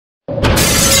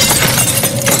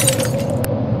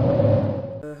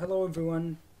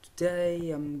everyone, today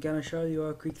I'm gonna show you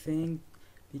a quick thing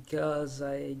because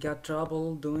I got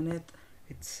trouble doing it.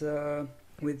 It's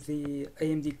with the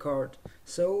AMD card.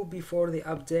 So before the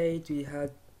update we had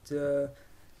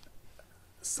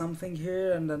something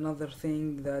here and another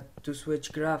thing that to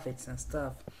switch graphics and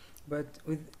stuff, but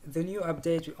with the new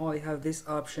update we only have this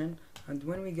option, and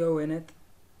when we go in it,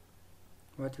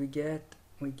 what we get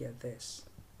this.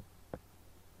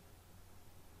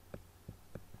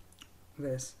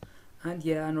 And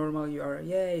yeah, normal you are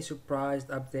yay surprised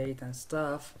update and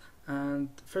stuff. And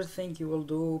first thing you will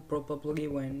do probably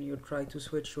when you try to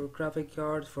switch your graphic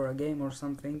card for a game or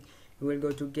something, you will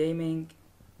go to gaming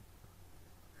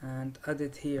and add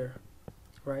it here,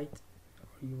 right?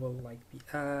 You will like be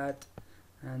add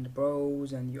and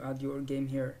browse and you add your game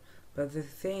here. But the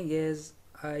thing is,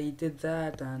 I did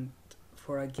that and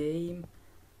for a game,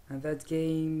 and that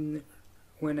game,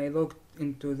 when I looked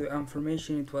into the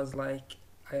information, it was like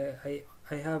I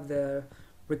have the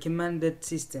recommended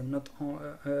system, not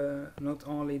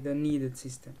only the needed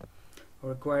system or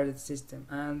required system,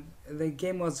 and the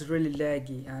game was really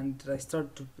laggy and I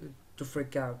started to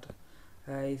freak out.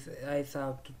 I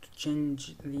thought to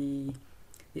change the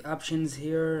options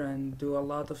here and do a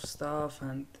lot of stuff,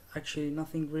 and actually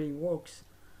nothing really works,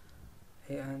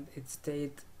 and it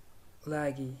stayed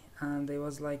laggy, and I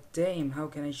was like, damn, how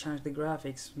can I change the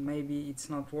graphics? Maybe it's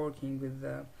not working with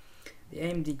the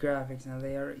AMD graphics and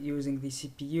they are using the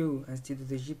CPU instead of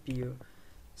the GPU.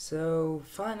 So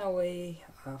finally,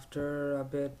 after a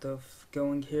bit of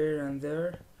going here and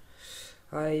there,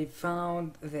 I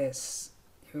found this.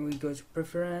 Here we go to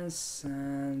preference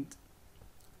and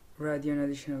radio and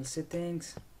additional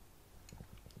settings,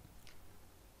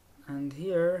 and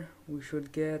here we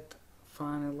should get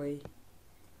finally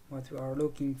what we are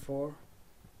looking for.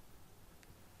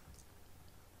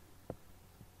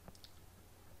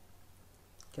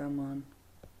 Come on.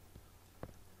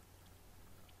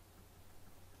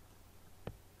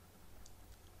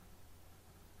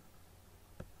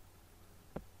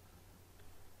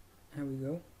 Here we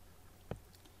go.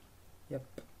 Yep,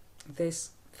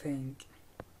 this thing.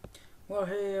 Well,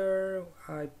 here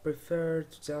I prefer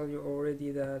to tell you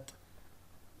already that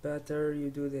better you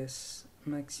do this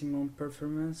maximum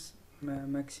performance,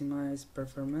 maximize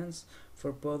performance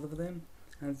for both of them,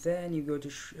 and then you go to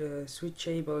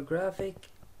switchable graphic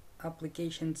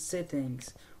application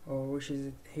settings, or which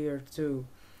is here too.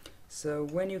 So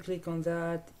when you click on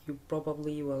that, you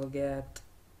probably will get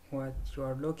what you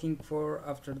are looking for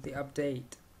after the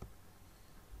update.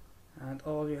 And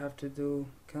all you have to do,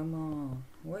 come on,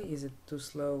 why is it too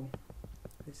slow?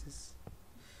 This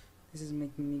is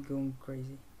making me going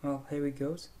crazy. Well, here we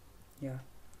goes. Yeah,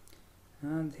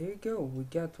 and here we go, we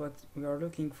got what we are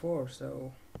looking for.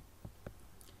 So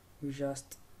we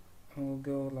just will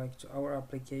go like to our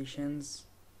applications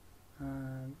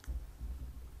and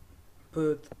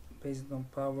put based on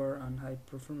power and high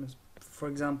performance. For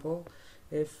example,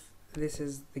 if this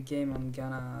is the game I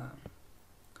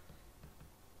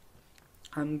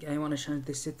want to change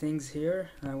the settings here,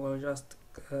 I will just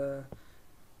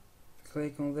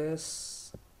click on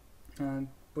this and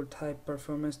put high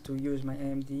performance to use my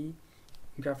AMD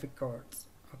graphic cards.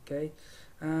 Okay,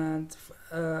 and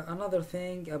another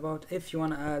thing about, if you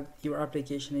want to add your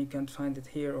application, you can find it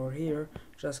here or here.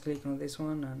 Just click on this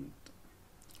one and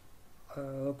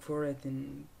look for it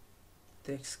in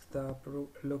desktop,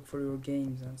 look for your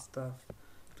games and stuff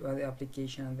to add the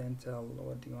application, and then tell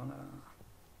what you want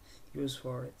to use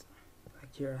for it.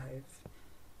 Like here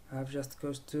I have just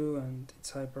Cause 2 and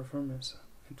it's high performance,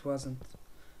 it wasn't.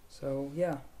 So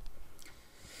yeah,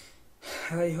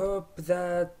 I hope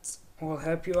that will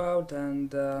help you out,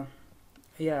 and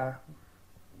yeah,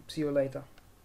 see you later.